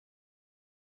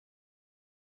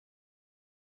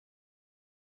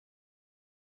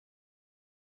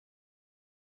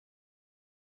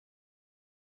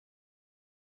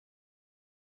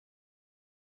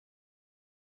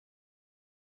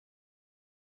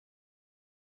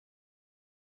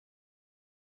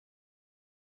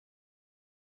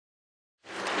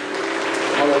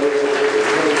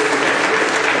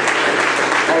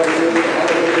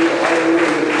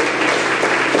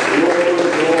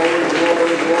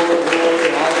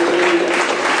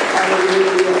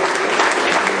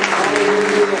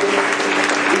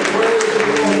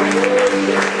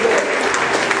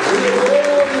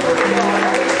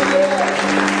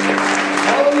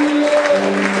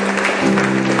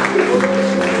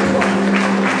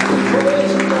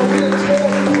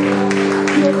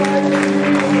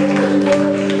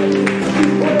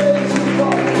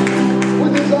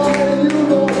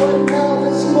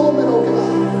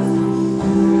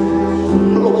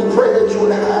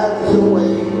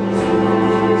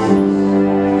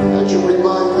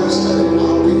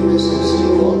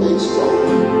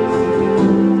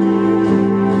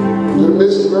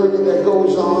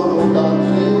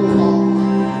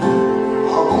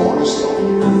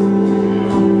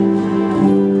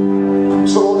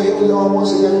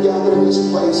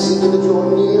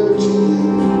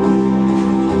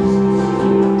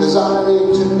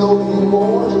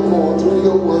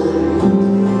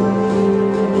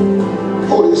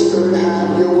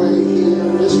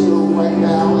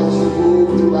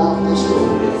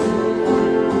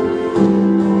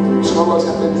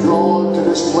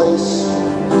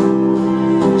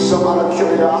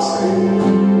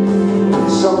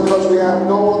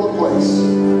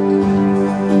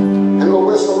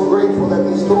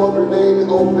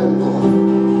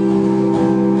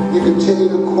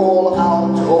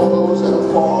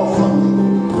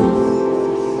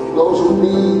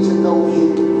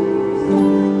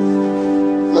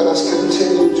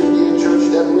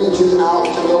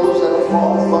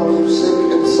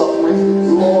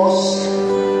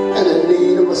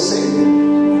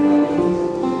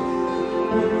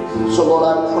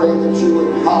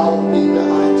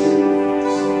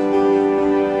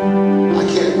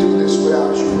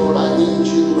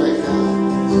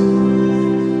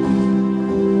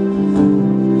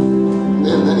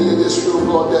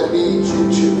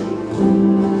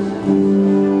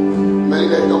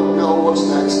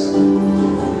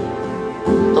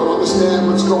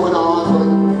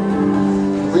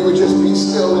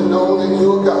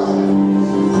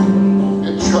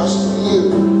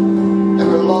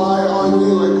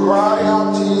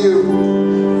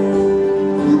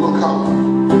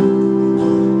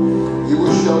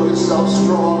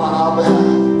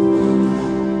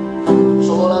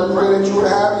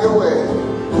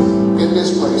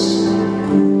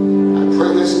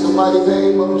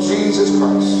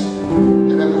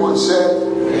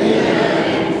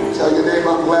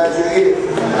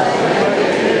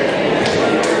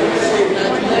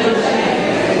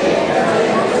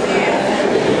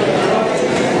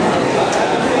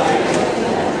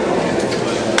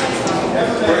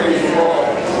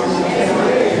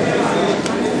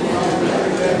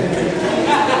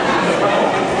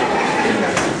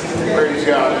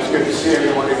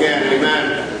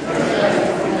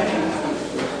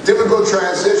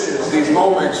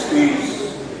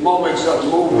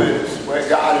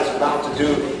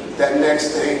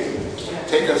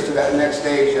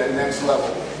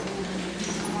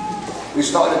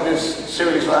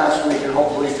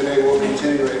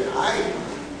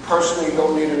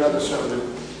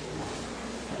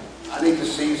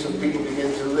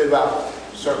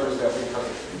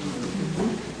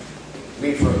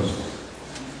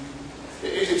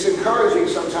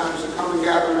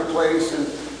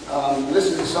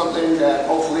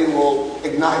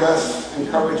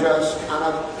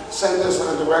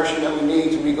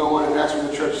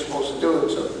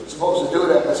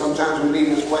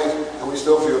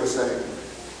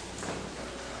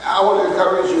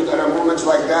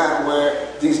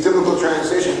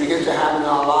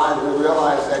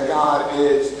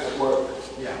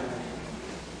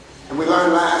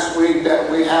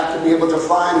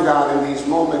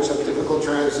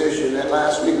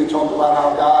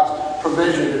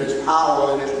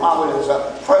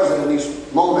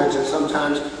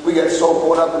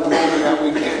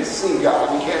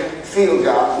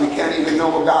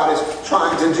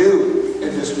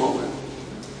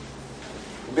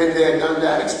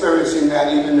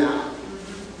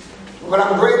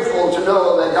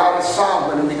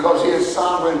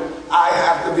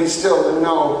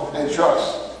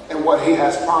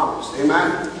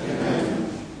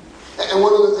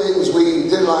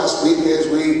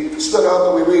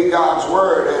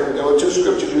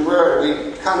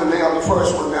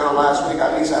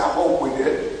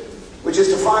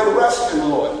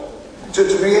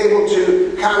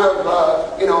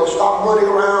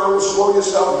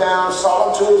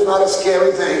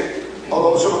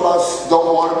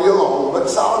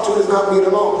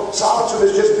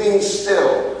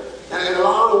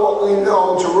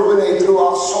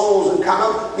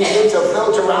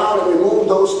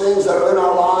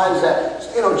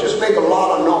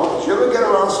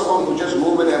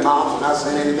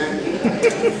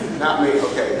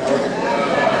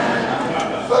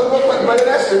But in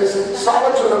essence,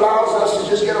 solitude allows us to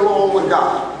just get along with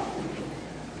God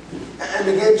and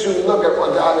begin to look at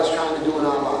what God is trying to do in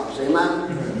our lives.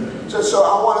 Amen? So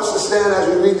I want us to stand as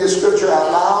we read this scripture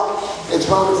out loud. It's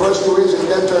found in 1 Corinthians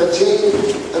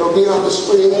 10:13. It'll be on the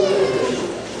screen.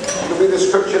 It'll be the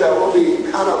scripture that we'll be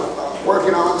kind of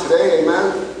working on today.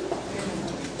 Amen?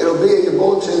 It'll be in your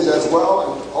bulletins as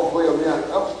well. And hopefully it'll be on.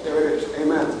 Oh, there it is.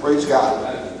 Amen. Praise God.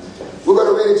 We're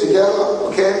going to read it together,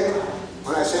 okay?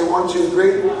 When I say 1, 2,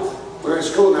 3, we're in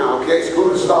school now, okay?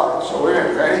 School is started, so we're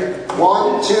in. Ready?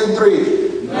 1, 2,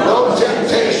 3. No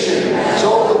temptation has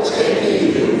overtaken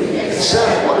you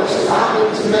except what is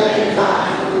common to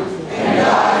mankind. And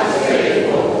God is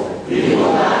faithful. He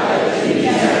will not let you be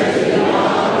tempted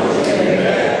beyond what you can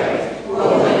bear.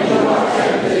 But when you are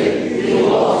tempted, He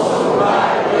will also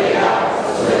provide a way out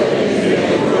so that you can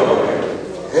endure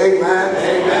it. Amen.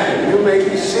 Amen. You may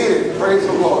be seated. Praise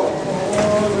the Lord.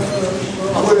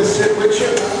 I'm going to sit with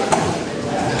you.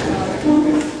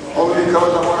 Only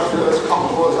because I want to feel as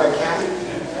comfortable as I can.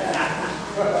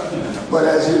 But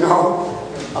as you know,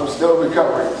 I'm still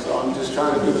recovering, so I'm just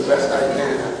trying to do the best I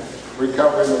can at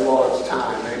recovering the Lord's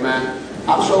time. Amen.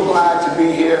 I'm so glad to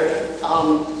be here.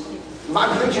 My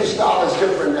preaching style is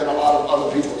different than a lot of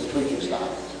other people's preaching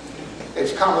styles.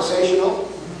 It's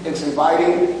conversational. It's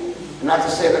inviting. Not to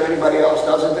say that anybody else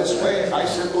does it this way. I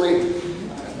simply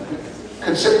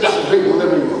consider this a big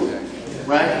living room,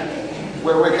 right?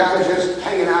 Where we're kind of just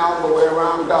hanging out, but we're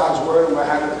around God's Word and we're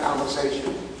having a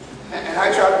conversation. And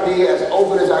I try to be as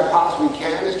open as I possibly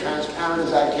can, as transparent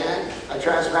as I can.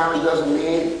 Transparent doesn't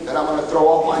mean that I'm going to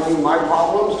throw up on you my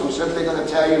problems. I'm simply going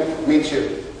to tell you, me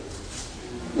too.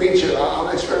 Me too. I'm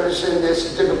experiencing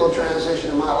this difficult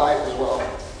transition in my life as well.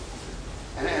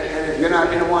 And if you're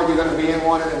not in one, you're going to be in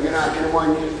one. And if you're not in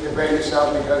one, you prepare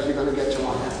yourself because you're going to get to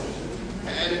one.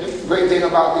 And the great thing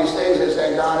about these things is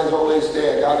that God is always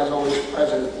there. God is always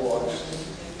present for us.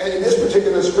 And in this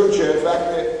particular scripture, in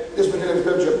fact, this particular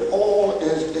scripture, Paul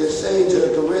is saying to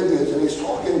the Corinthians, and he's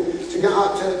talking to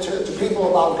God, to people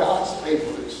about God's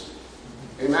faithfulness.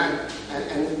 Amen.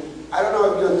 And I don't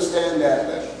know if you understand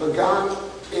that, but God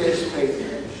is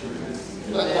faithful.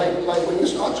 Like when you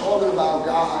start talking about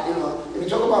God, you know, if you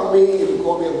talk about me, if you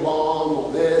call me a bum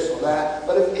or this or that,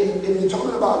 but if you're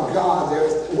talking about God,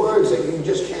 there's words that you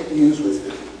just can't use with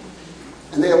Him.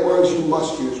 And there are words you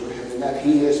must use with Him, and that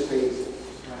He is faithful.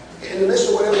 In the midst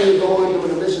of whatever you're going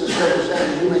through, in the midst of the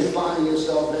circumstances you may find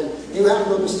yourself in, you have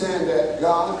to understand that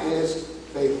God is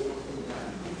faithful.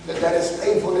 That His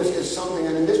faithfulness is something,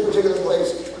 and in this particular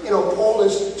place, you know, Paul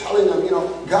is telling them, you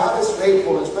know, God is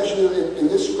faithful, especially in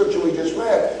this scripture we just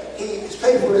read. His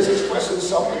faithfulness expresses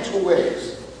itself in two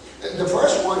ways. The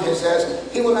first one, he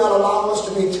says, He will not allow us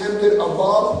to be tempted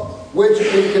above which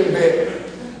we can bear.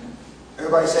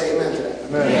 Everybody say amen to that.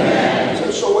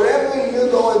 Amen. So whatever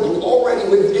you're going through already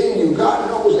within you, God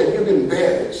knows that you can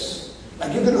bear this.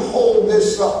 Like you can hold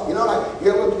this up. You know, like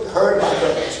you ever heard about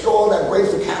the straw that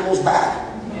breaks the camel's back?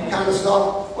 Kind of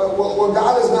stuff. Well,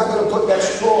 God is not going to put that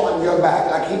straw on your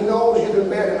back. Like He knows you can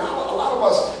bear it. And a lot of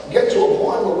us get to a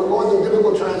point where we're going through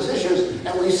difficult transitions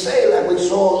and we say, like we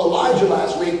saw Elijah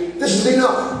last week, this is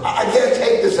enough. I can't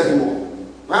take this anymore.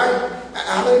 Right?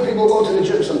 How many people go to the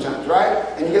gym sometimes, right?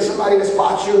 And you get somebody to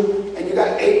spot you and you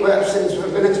got 8 reps and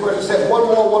the next person says, one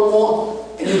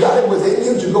more. And you got it within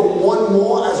you to go one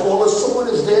more as long as someone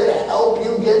is there to help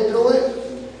you get through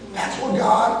it. That's what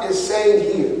God is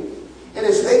saying here. In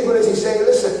His faithfulness, He's saying,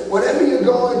 listen, whatever you're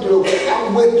going through,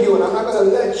 I'm with you, and I'm not going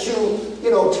to let you,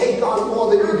 take on more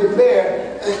than you can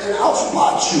bear, and I'll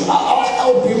spot you. I'll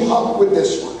help you up with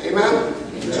this one. Amen?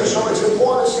 So it's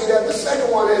important to see that. The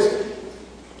second one is,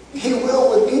 He will,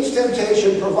 with each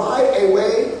temptation, provide a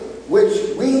way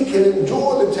which we can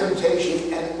endure the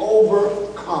temptation and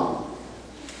overcome.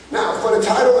 Now, for the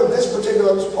title of this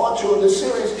particular part 2 of this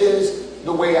series is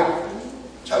The Way Out.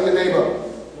 Tell your neighbor,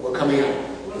 we're coming out.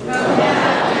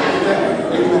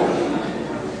 Amen.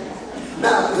 Amen.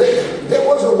 Now, there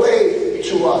was a way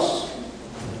to us.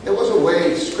 There was a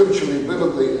way scripturally,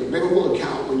 biblically, the biblical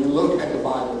account, when you look at the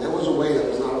Bible, there was a way that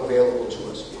was not available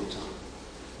to us at one time.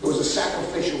 There was a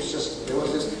sacrificial system. There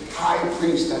was this high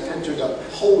priest that entered the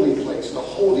holy place, the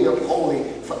holy of holy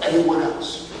for everyone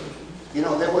else.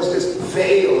 There was this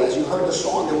veil, as you heard the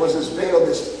song, there was this veil,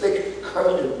 this thick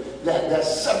curtain that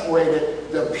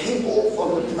separated the people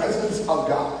from the presence of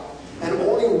God. And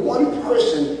only one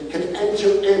person can enter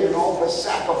in and offer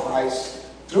sacrifice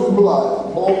through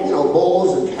blood,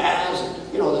 bulls and calves,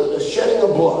 the shedding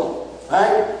of blood,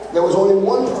 right? There was only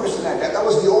one person that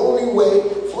was the only way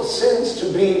for sins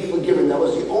to be forgiven. That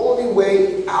was the only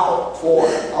way out for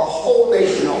a whole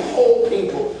nation, a whole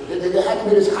people. There had to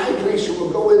be this high priest who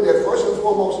would go in there. First and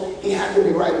foremost, he had to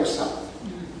be right himself.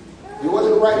 If he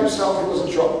wasn't right himself, he was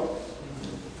in trouble.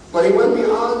 But he went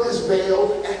beyond this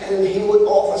veil, and he would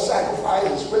offer sacrifice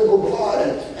and sprinkle blood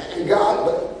and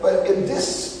God. But in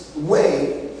this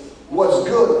way was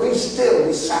good. We still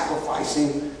be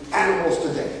sacrificing animals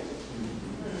today.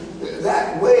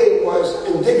 That way was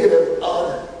indicative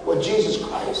of what Jesus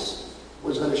Christ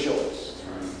was going to show us.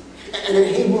 And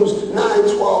in Hebrews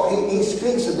 9:12, he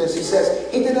speaks of this. He says,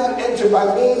 he did not enter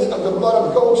by means of the blood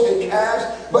of goats and calves,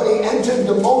 but he entered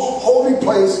the most holy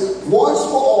place once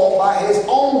for all by his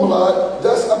own blood,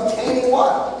 thus obtaining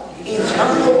what?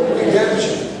 Eternal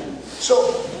redemption.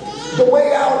 So the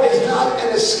way out is not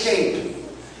an escape.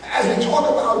 As we talk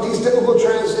about these difficult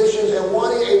transitions and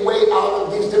wanting a way out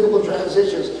of these difficult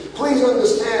transitions, please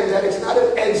understand that it's not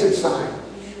an exit sign.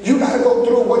 You got to go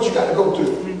through what you got to go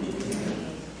through.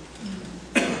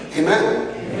 Amen?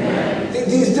 Amen.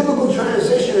 These difficult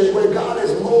transitions is where God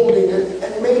is molding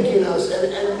and making us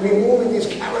and removing these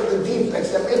character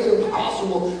defects that make it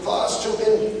impossible for us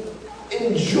to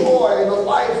enjoy the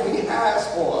life he has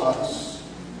for us.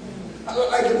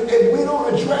 Like if we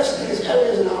don't address these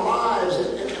areas in our lives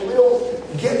and we don't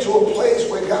get to a place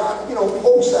where God,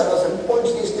 pokes at us and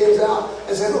points these things out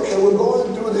and says, okay, we're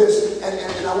going through this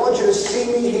and I want you to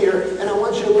see me here and I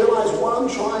want you to realize what I'm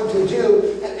trying to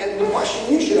do. And the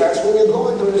question you should ask when you're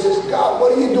going through this is, God,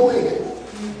 what are you doing here?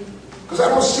 Because I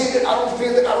don't see it, I don't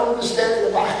feel it, I don't understand it.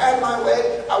 If I had my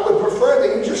way, I would prefer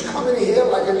that you just come in here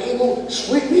like an eagle,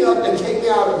 sweep me up and take me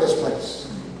out of this place.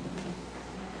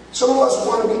 Some of us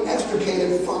want to be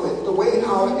extricated from it. The way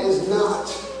out is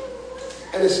not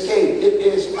an escape. It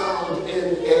is found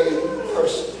in a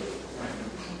person.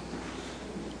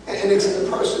 And it's in the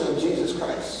person of Jesus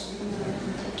Christ.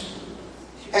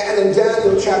 And in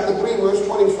Daniel chapter 3, verse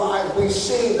 25, we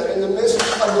see that in the midst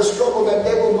of the struggle that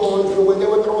they were going through, when they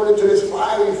were thrown into this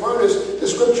fiery furnace, the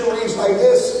scripture reads like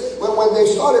this. When they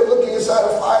started looking inside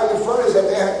a fiery furnace that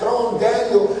they had thrown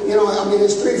Daniel,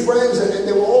 his three friends, and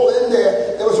they were all in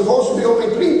there. There were supposed to be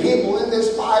only 3 people in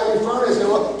this fiery furnace. They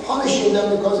were punishing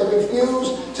them because they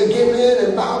refused to give in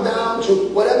and bow down to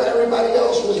whatever everybody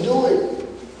else was doing.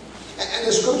 And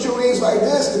the scripture reads like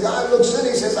this. The guy looks in,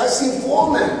 he says, I see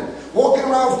 4 men walking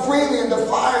around freely in the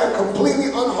fire, completely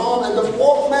unharmed, and the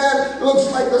 4th man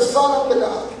looks like the Son of the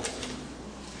God.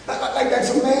 Like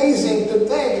that's amazing to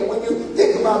think. And when you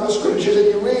think about the scriptures and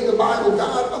you read the Bible,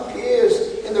 God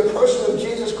appears in the person of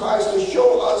Jesus Christ to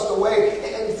show us the way.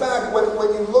 In fact, when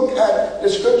you look at the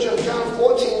scripture of John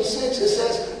 14:6, it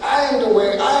says, I am the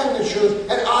way, I am the truth,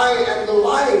 and I am the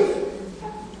life.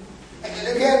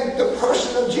 And again, the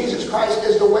person of Jesus Christ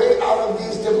is the way out of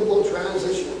these difficult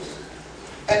transitions.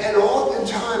 And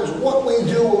oftentimes what we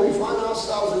do when we find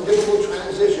ourselves in difficult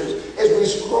transitions is we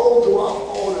scroll through our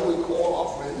phone and we call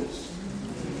our friends.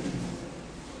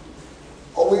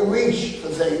 Or we reach for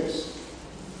things.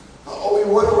 Or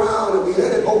we run around and we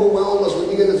let it overwhelm us. We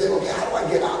begin to think, okay, how do I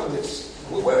get out of this?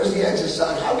 Where is the exit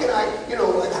sign? How can I,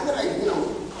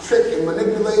 trick and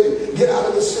manipulate and get out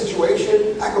of this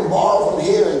situation? I can borrow from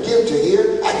here and give to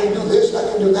here. I can do this, I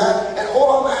can do that. And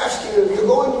all I'm asking you, if you're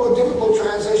going through a difficult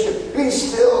transition, be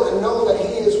still and know that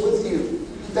he is with you.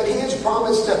 That he has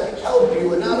promised to help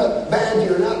you and not abandon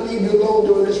you and not leave you alone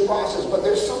during this process. But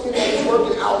there's something that is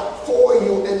working out for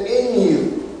you and in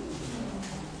you.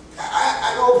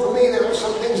 I know for me there are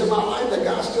some things in my life that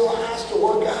God still has to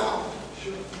work out.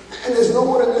 And there's no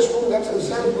one in this room that's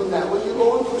exempt from that. When you're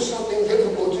going through something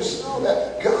difficult, just know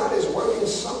that God is working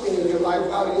something in your life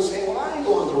out. And you say, well, I ain't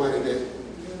going through anything.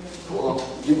 Well,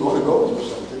 you're going to go through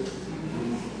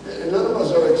something. And none of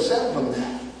us are exempt from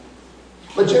that.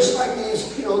 But just like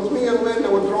these, 3 young men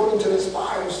that were thrown into this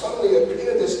fire, and suddenly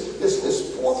appeared this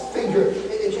 4th figure,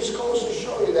 it just goes to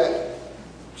show you that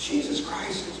Jesus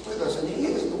Christ is with us and he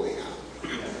is the way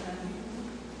out.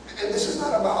 And this is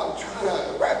not about trying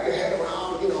to wrap your head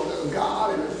around,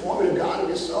 God and informing God of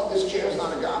yourself. This chair is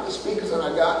not a God. This speaker is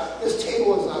not a God. This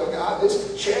table is not a God.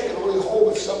 This chair can only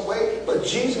hold it some way. But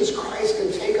Jesus Christ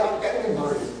can take out every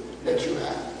burden that you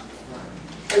have.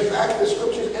 In fact, the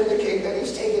scriptures indicate that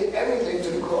he's taken everything to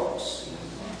the cross.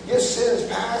 Your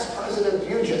sins, past, present, and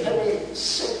future, every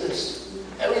sickness,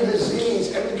 every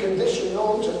disease, every condition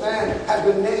known to man has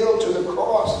been nailed to the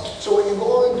cross. So when you're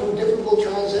going through difficult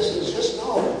transitions, just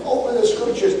know, open the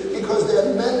scriptures, because there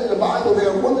are men in the Bible, there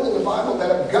are women in the Bible that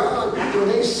have gone through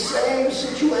these same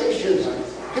situations.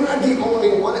 You're not the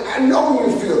only one. I know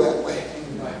you feel that way.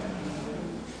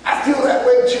 I feel that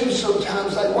way too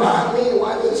sometimes. Like, why me?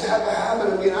 Why does this have to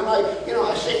happen to me? And I'm like,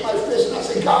 I shake my fist and I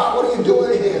say, God, what are you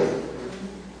doing here?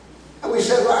 And we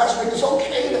said last week, it's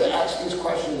okay to ask these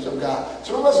questions of God.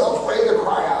 Some of us are afraid to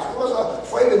cry out. Some of us are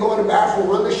afraid to go in the bathroom,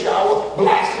 run the shower,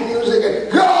 blast the music,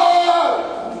 and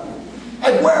God!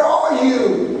 Like, where are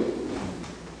you?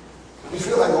 You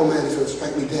feel like, oh man, he's going to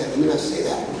strike me dead. Let me not say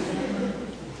that.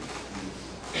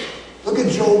 Look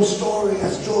at Job's story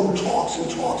as Job talks and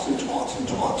talks and talks and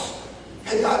talks.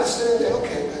 And God is sitting there,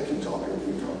 okay, man, keep talking,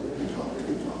 keep talking, keep talking,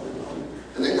 keep talking, keep talking.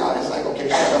 And then God is like, okay,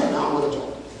 shut up, now I'm going to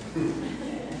talk.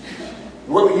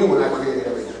 Where were you when I created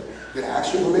everything? Did I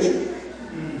ask your permission?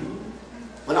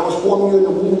 When I was forming you in the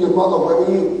womb of your mother, where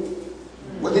were you?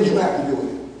 What did you have to do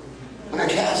with it? When I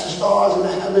cast the stars in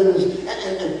the heavens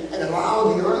and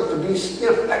allowed the earth to be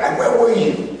still, like where were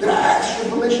you? Did I ask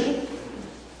your permission?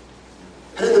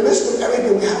 And in the midst of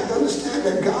everything, we have to understand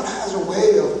that God has a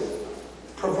way of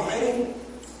providing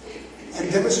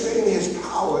and demonstrating his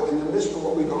power in the midst of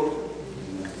what we go through.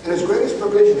 And his greatest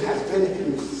provision has been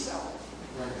himself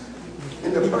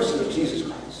in the person of Jesus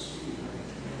Christ.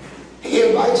 He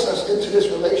invites us into this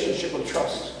relationship of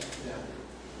trust.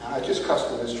 Now, I just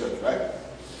cussed in this church, right?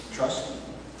 Trust.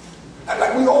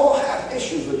 Like we all have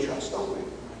issues with trust, don't we?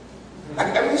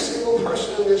 Like every single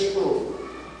person in this room.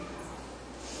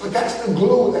 But that's the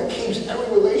glue that keeps every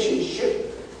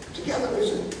relationship together,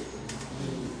 isn't it?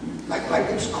 Like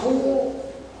it's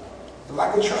cool if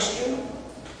I can trust you.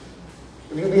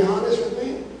 If you be honest with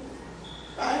me,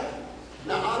 right?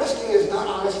 Now, honesty is not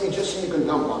honesty just so you can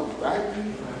dump on me, right?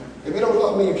 If you don't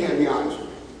love me, you can't be honest with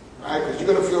me, right? Because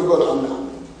you're going to feel good, I'm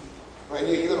not. Right?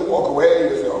 You're going to walk away, you're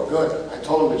going to say, oh, good, I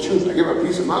told him the truth. I give her a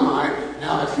piece of my mind,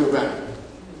 now I feel better.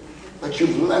 But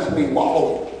you've left me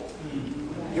wallowing.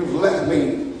 You've left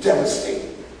me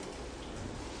devastated.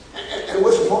 And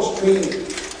we're supposed to be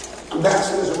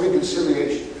ambassadors of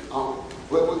reconciliation.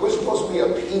 We're supposed to be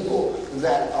a people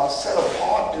that are set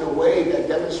apart in a way that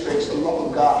demonstrates the love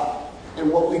of God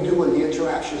and what we do in the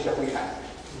interactions that we have.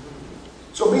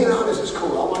 So being honest is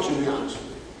cool. I want you to be honest with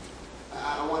me.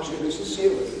 I want you to be sincere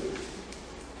with me.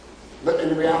 But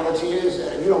the reality is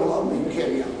that if you don't love me, you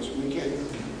can't be honest with me. You can't do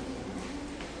it.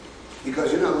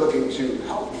 Because you're not looking to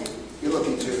help me. You're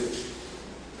looking to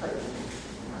hurt me.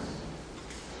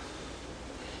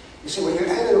 You see, when you're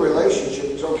in a relationship,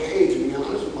 it's okay to be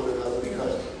honest with one another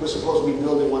because we're supposed to be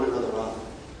building one another up.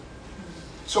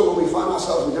 So when we find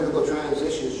ourselves in difficult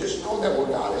transitions, just know that what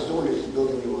God is doing is he's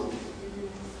building you up.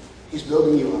 He's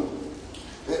building you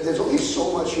up. There's only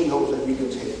so much he knows that you can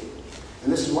take.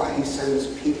 And this is why he sends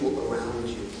people around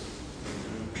you.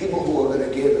 People who are going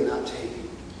to give and not take.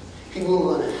 People who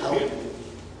are going to help you.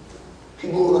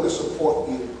 People who are going to support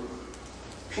you.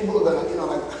 People who are going to,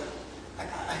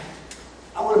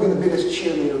 I want to be the biggest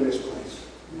cheerleader in this place.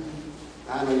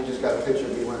 I know you just got a picture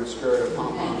of me wearing a skirt and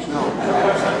pom-poms. No.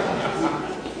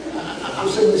 I'm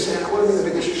simply saying, I want to be the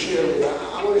biggest cheerleader.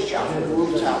 I want to shout from the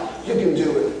rooftop, you can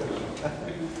do it.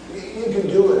 You can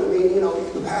do it. I mean,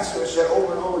 the pastor has said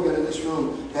over and over again in this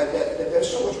room that there's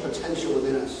so much potential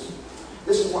within us.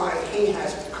 This is why he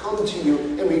has come to you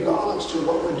in regards to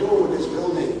what we're doing with this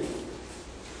building.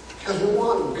 Because we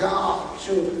want God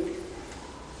to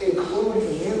include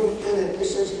you in it.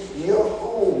 This is your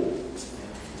home.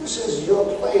 This is your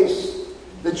place.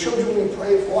 The children we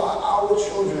pray for are our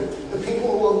children. The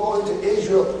people who are going to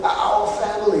Israel are our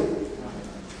family.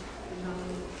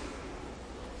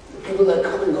 The people that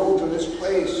come and go through this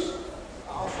place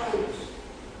are our friends.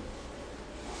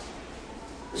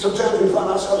 Sometimes we find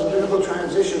ourselves in difficult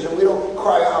transitions and we don't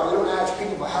cry out. We don't ask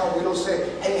people for help. We don't say,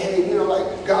 hey,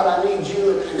 God, I need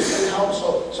you and send help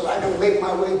so that I can make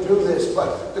my way through this.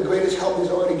 But the greatest help he's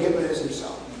already given is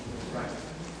himself. Right.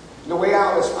 The way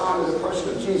out is found in the person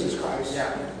of Jesus Christ.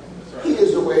 Yeah. Right. He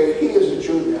is the way. He is the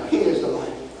truth. Yeah. He is the life.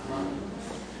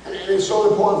 And it's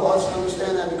so important for us to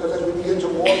understand that because as we begin to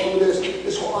walk through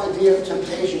this whole idea of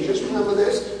temptation, just remember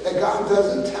this, that God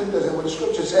doesn't tempt us. And what the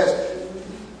scripture says,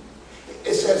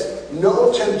 it says,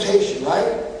 no temptation,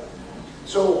 right?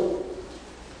 So,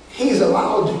 he's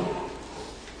allowed you.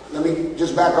 Let me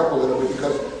just back up a little bit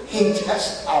because he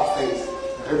tests our faith.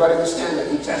 Everybody understand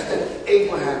that? He tested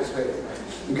Abraham's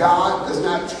faith. God does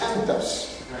not tempt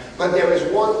us. But there is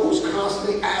one who's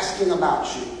constantly asking about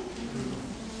you.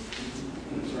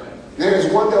 There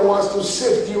is one that wants to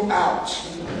sift you out.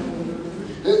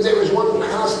 There is one who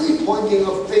constantly pointing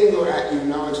a finger at you.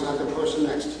 No, it's not the person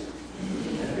next to you.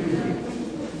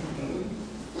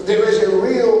 There is a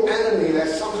real enemy that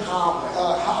somehow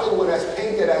Hollywood has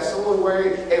painted as someone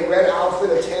wearing a red outfit,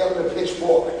 a tail, and a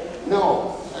pitchfork.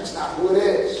 No, that's not who it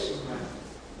is.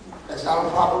 That's not a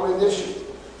proper rendition.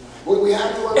 We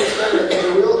have to understand that there's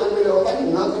a real enemy that will like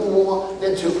nothing more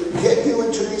than to get you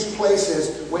into these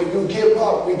places where you give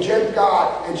up, reject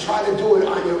God, and try to do it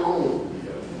on your own.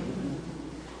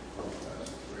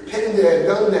 Been there,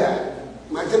 done that.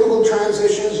 My typical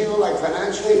transitions, like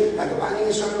financially, like if I need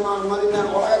a certain amount of money now,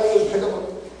 all I do is pick up a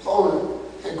phone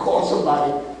and call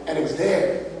somebody, and it's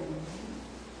there.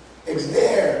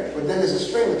 but then there's a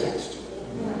string attached to it.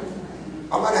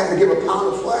 I might have to give a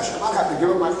pound of flesh. I might have to give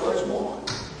up my firstborn.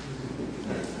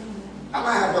 I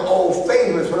might have to owe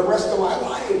favors for the rest of my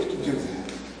life to do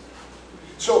that.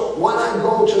 So when I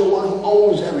go to the one who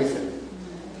owns everything,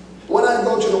 when I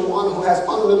go to the one who has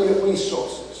unlimited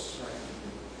resources,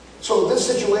 so this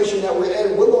situation that we're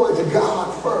in, we're going to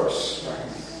God first.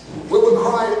 We were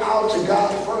crying out to God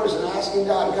first and asking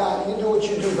God, God, you do what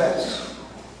you do best.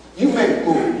 You make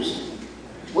moves.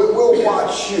 We'll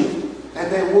watch you, and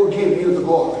then we'll give you the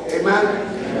glory.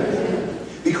 Amen?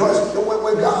 Because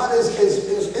when God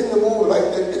is in the move, like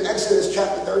in Exodus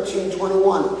chapter 13,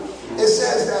 21, it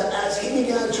says that as he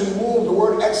began to move, the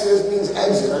word Exodus means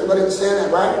exit. Everybody understand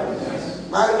that, right?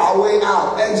 Right? Our way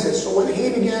out, exit. So when he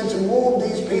began to move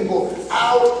these people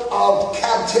out of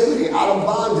captivity, out of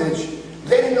bondage,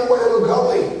 they didn't know where they were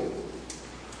going.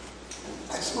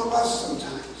 Like some of us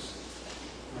sometimes.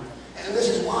 And this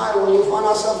is why when we find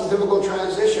ourselves in difficult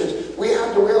transitions, we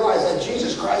have to realize that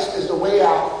Jesus Christ is the way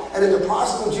out. And in the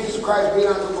process of Jesus Christ being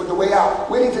the way out,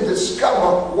 we need to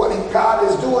discover what God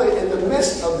is doing in the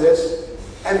midst of this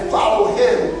and follow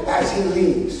him as he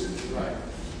leads. Right.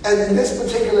 And in this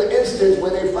particular instance,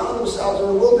 when they found themselves in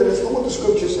the wilderness, look what the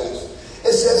scripture says.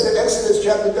 It says in Exodus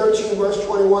chapter 13, verse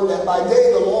 21, that by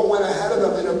day the Lord went ahead of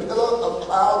them in a pillar of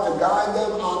cloud to guide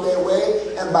them on their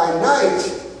way, and by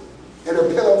night in a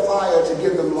pillar of fire to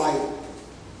give them light,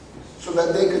 so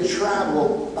that they could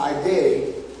travel by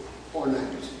day or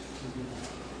night.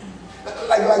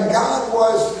 Like God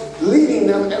was leading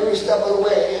them every step of the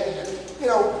way. And you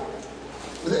know,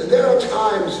 there are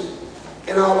times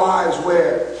in our lives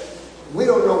where we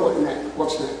don't know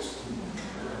what's next.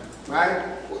 Right?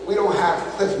 We don't have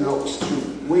cliff notes to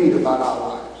read about our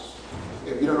lives.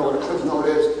 If you don't know what a cliff note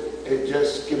is, it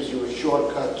just gives you a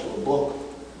shortcut to a book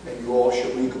that you all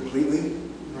should read completely.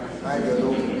 Right? There are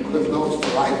no cliff notes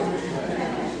for life.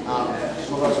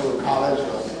 Some of us who are in college,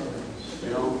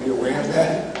 be aware of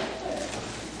that.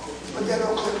 But there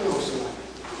are no cliff notes in life.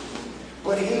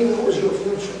 But he knows your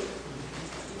future.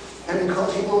 And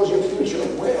because he knows your future,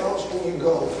 where else can you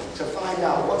go to find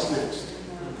out what's next?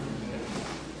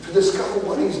 To discover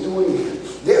what he's doing here.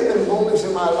 There have been moments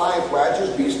in my life where I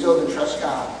just be still and trust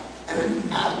God. And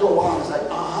then after a while, it's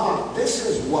like, this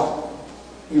is what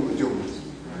you were doing.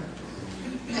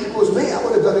 And if it was me, I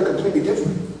would have done it completely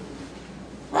different.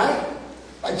 Right?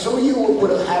 Like some of you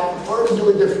would have preferred to do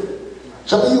it different.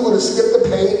 Some of you would have skipped the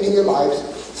pain in your lives.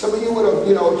 Some of you would have,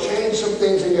 changed some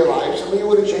things in your life. Some of you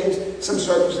would have changed some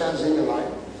circumstances in your life.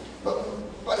 But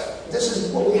this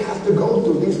is what we have to go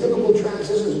through. These difficult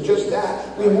transitions are just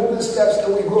that. We move in steps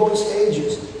and we grow in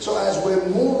stages. So as we're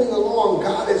moving along,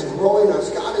 God is growing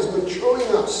us. God is maturing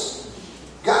us.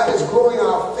 God is growing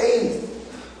our faith,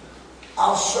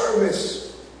 our service.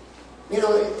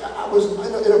 I was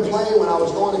in a plane when I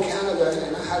was going to Canada,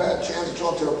 and I had a chance to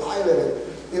talk to the pilot,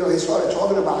 and he started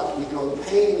talking about the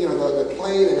pain, the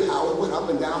plane and how it went up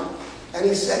and down. And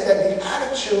he said that the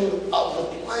attitude of the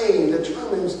plane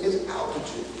determines its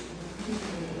altitude.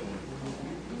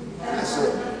 And I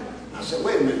said,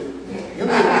 wait a minute. You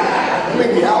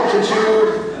mean the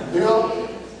altitude,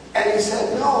 And he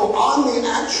said, no, on the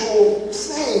actual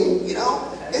thing,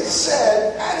 it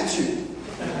said attitude.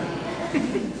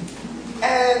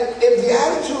 And if the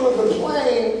attitude of the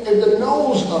plane, if the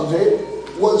nose of it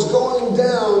was going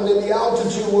down, then the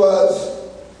altitude was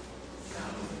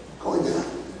going down.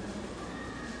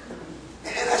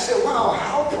 And I said, wow,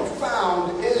 how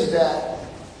profound is that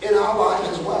in our lives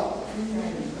as well?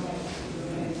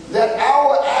 That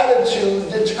our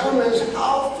attitude determines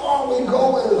how far we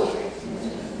go in life.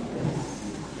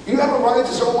 You ever run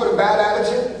into someone with a bad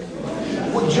attitude?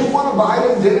 Would you want to buy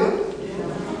them dinner?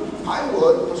 I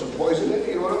would. Put some poison in it,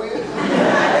 you know what I mean?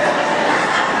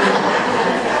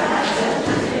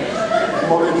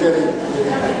 I'm only kidding.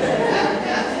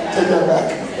 Take that back.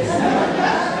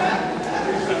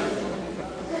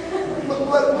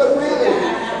 But really,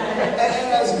 and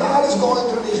as God is going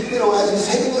through these, as he's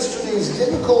taking us through these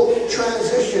difficult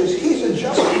transitions, he's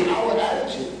adjusting our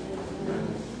attitude.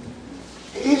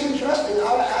 He's adjusting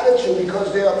our attitude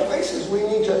because there are places we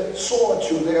need to soar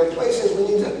to. There are places we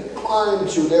need to climb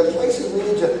to. There are places we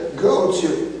need to go to.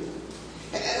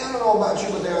 And I don't know about you,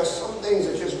 but there are some things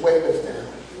that just weigh us down.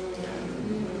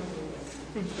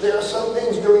 There are some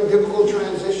things during difficult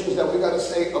transitions that we got to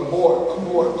say, abort,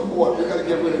 abort, abort. We got to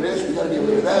get rid of this. We got to get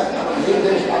rid of that. I don't need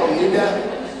this. I don't need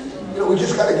that. We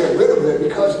just got to get rid of it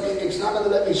because it's not going to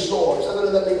let me soar. It's not going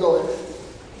to let me go.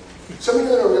 Some of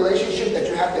you are in a relationship that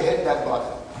you have to hit that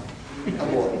button.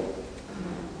 Abort.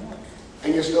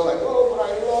 And you're still like, oh, but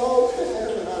I love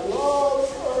him, and I love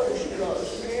her, and she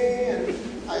loves me,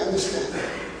 and I understand.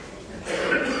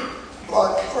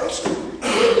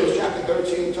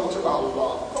 he talks about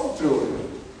love. Go through it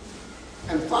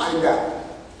and find out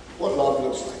what love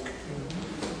looks like.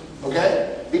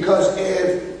 Okay? Because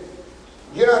if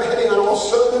you're not hitting on all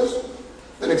cylinders,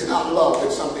 then it's not love,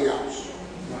 it's something else.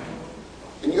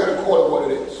 And you got to call it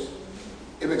what it is.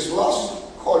 If it's lust,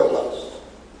 call it lust.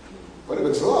 But if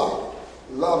it's love,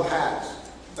 love has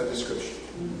a description.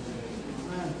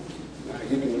 Now,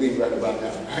 you can leave right about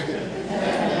now, right?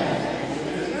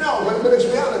 No, but it's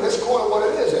reality. Let's call it what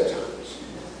it is at times.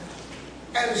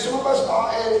 And some of us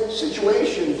are in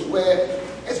situations where,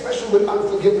 especially with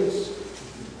unforgiveness,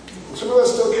 some of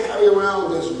us still carry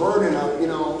around this burden of,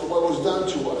 what was done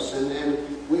to us. And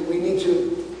we need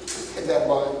to hit that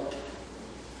button.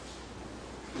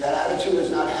 That attitude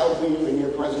is not helping you in your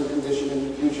present condition in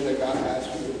the future that God has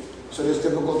for you. So this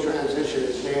difficult transition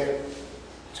is there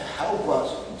to help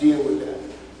us deal with that.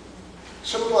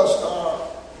 Some of us are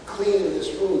clean in this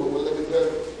room, but we're living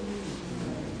dirty.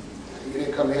 You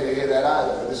didn't come here to hear that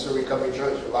either, but this is a recovery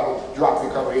church. If I don't drop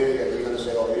recovery in here, you're going to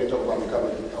say, oh, you didn't talk about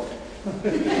recovery. Okay.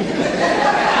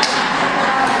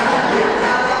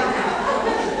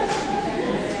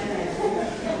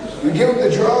 You give up the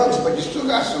drugs, but you still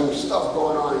got some stuff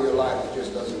going on in your life that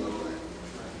just doesn't look right.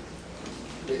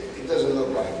 It doesn't look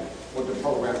like what the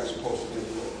program is supposed to do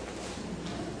for you.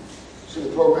 See,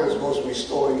 the program is supposed to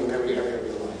restore you in every area of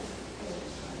your life.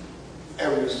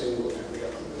 Every single area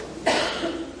of your life.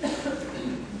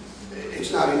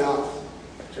 It's not enough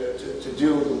to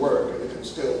do the work and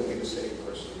still be the same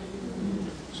person.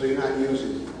 So you're not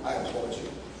using it. I applaud you.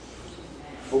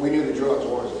 But we knew the drugs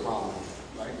weren't the problem,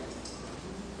 right?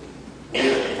 We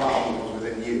knew the problem was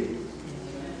within you.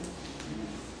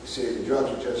 You see, the drugs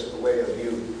are just a way of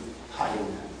you hiding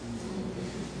that.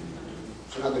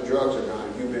 So now the drugs are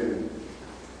gone. You've been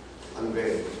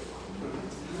unveiled.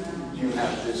 You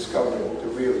have discovered the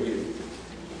real you.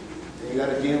 And you got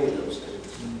to deal with those things.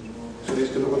 So this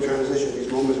difficult transition, these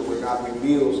moments where God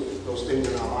reveals those things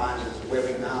in our lives is where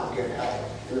we now get help.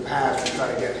 In the past, we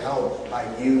try to get help by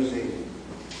using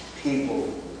people,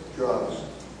 drugs,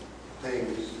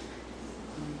 things,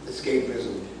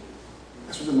 escapism.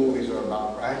 That's what the movies are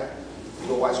about, right? You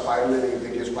go watch Spider-Man and you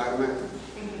think you're Spider-Man.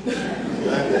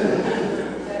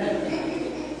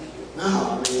 No,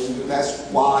 I mean, that's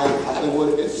why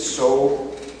Hollywood is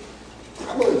so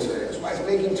prevalent today. That's why it's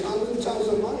making tons and tons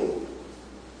of money.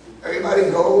 Everybody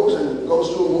goes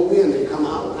to a movie and they come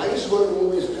out. When I used to go to the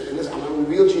movies, and listen, I'm going to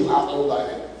reveal to you how old I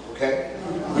am, okay?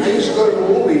 When I used to go to the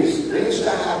movies, they used to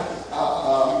have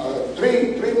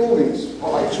three movies for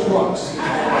like $2,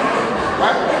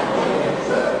 right?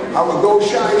 I would go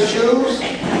shine shoes,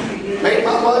 make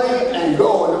my money, and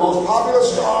go. And the most popular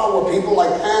star were people like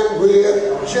Pam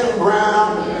Grier, Jim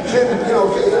Brown,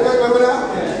 remember that?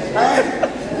 Right?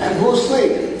 And Bruce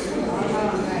Lee.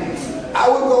 I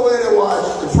would go in and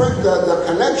watch the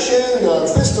Connection, the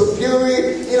Fist of Fury,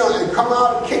 and come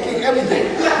out kicking everything.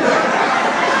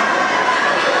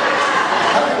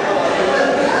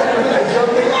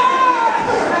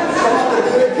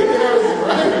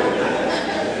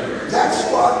 That's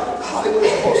what Hollywood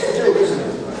is supposed to do, isn't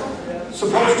it?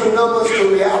 Supposed to numb us the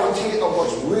reality of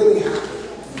what's really happening.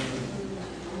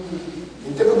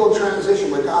 In difficult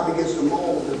transition, when God begins to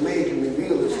mold and make and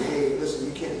reveal this, hey, listen,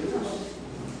 you can't do this.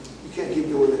 You can't keep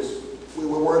doing this.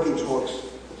 We're working towards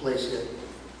a place here.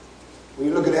 When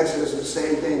you look at Exodus, it's the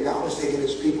same thing. God was taking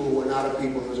his people who were not a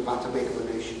people, he was about to make them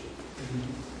a nation.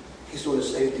 He's doing the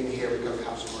same thing here with the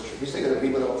house of worship. He's taking the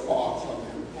people that were far from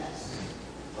him.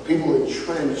 The people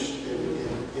entrenched in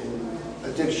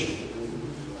addiction,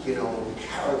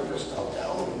 character stuff.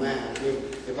 Oh man,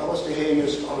 if I was to hear your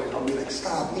story, I'll be like,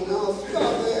 stop it.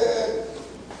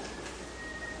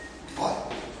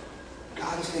 But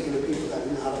God is taking the people that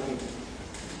are not a people.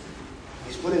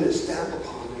 He's putting his stamp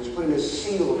upon them. He's putting his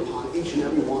seal upon each and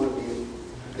every one of you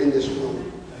in this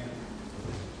room.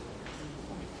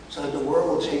 So that the world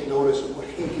will take notice of what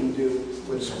he can do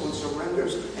when someone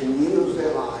surrenders and yields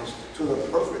their lives to the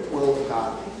perfect will of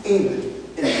God, even